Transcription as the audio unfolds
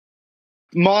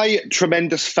My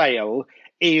tremendous fail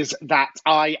is that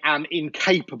I am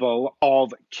incapable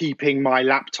of keeping my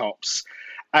laptops.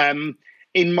 Um,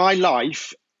 in my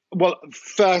life, well,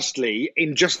 firstly,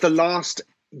 in just the last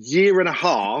year and a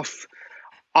half,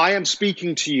 I am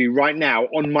speaking to you right now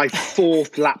on my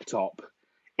fourth laptop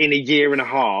in a year and a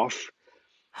half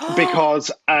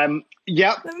because,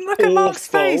 yep, Look at Mark's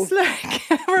face. awful.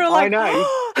 Look, we're all I like, know.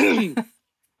 oh.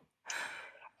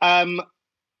 um,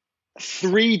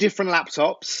 Three different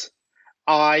laptops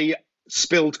I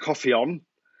spilled coffee on.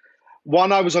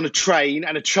 One, I was on a train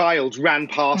and a child ran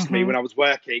past me Hmm. when I was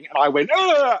working, and I went,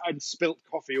 "Ugh," and spilt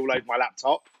coffee all over my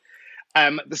laptop.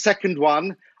 The second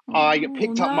one, I Oh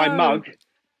picked up my no. mug.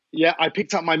 Yeah, I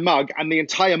picked up my mug, and the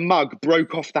entire mug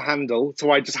broke off the handle. So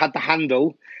I just had the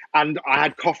handle, and I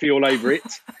had coffee all over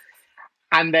it.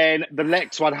 And then the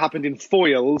next one happened in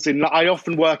Foyles. I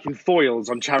often work in Foyles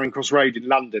on Charing Cross Road in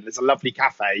London. There's a lovely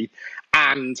cafe,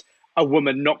 and a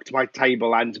woman knocked my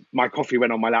table, and my coffee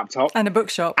went on my laptop. And a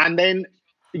bookshop. And then,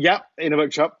 yeah, in a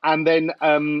bookshop. And then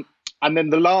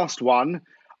the last one,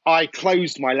 I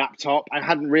closed my laptop. I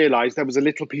hadn't realised there was a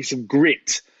little piece of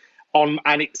grit on,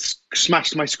 and it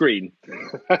smashed my screen,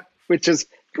 which is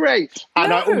great.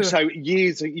 And I No. also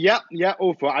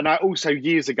awful. And I also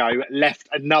years ago left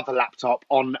another laptop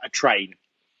on a train.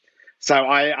 So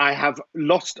I have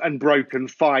lost and broken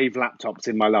five laptops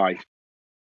in my life.